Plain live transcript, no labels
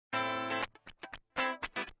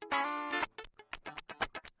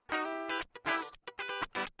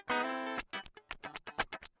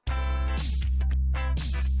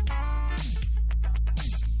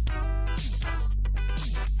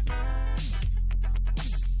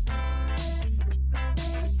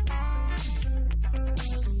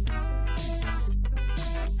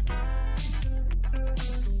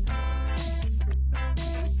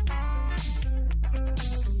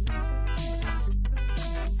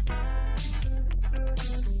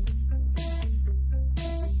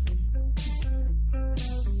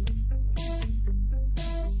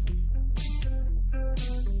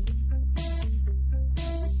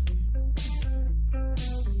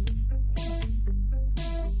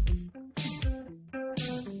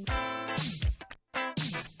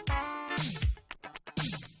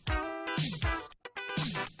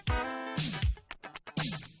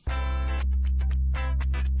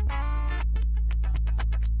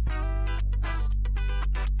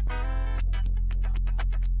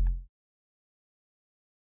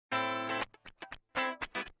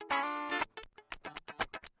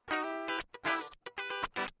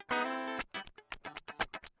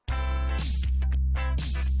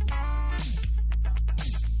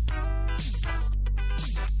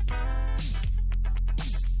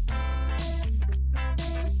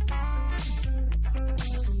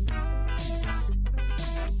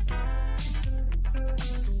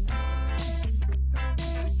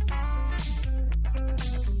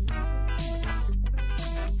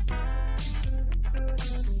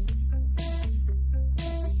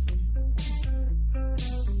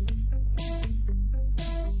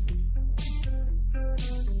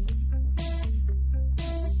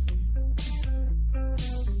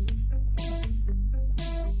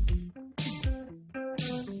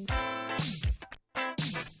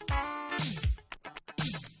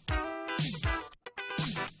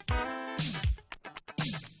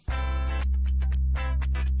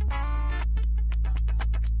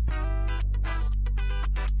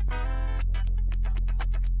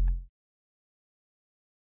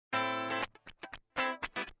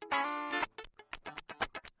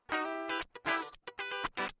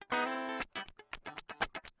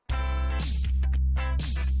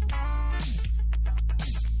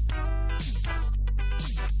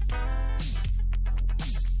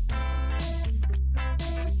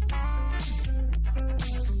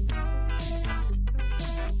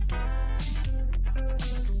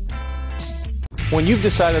When you've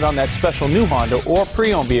decided on that special new Honda or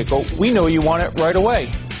pre-owned vehicle, we know you want it right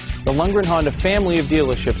away. The Lundgren Honda family of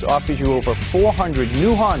dealerships offers you over 400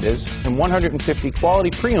 new Hondas and 150 quality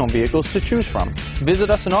pre-owned vehicles to choose from. Visit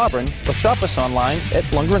us in Auburn or shop us online at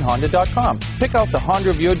lundgrenhonda.com. Pick out the Honda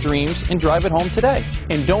of your dreams and drive it home today.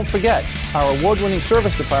 And don't forget, our award-winning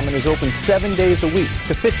service department is open 7 days a week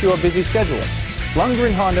to fit your busy schedule.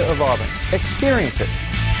 Lundgren Honda of Auburn. Experience it.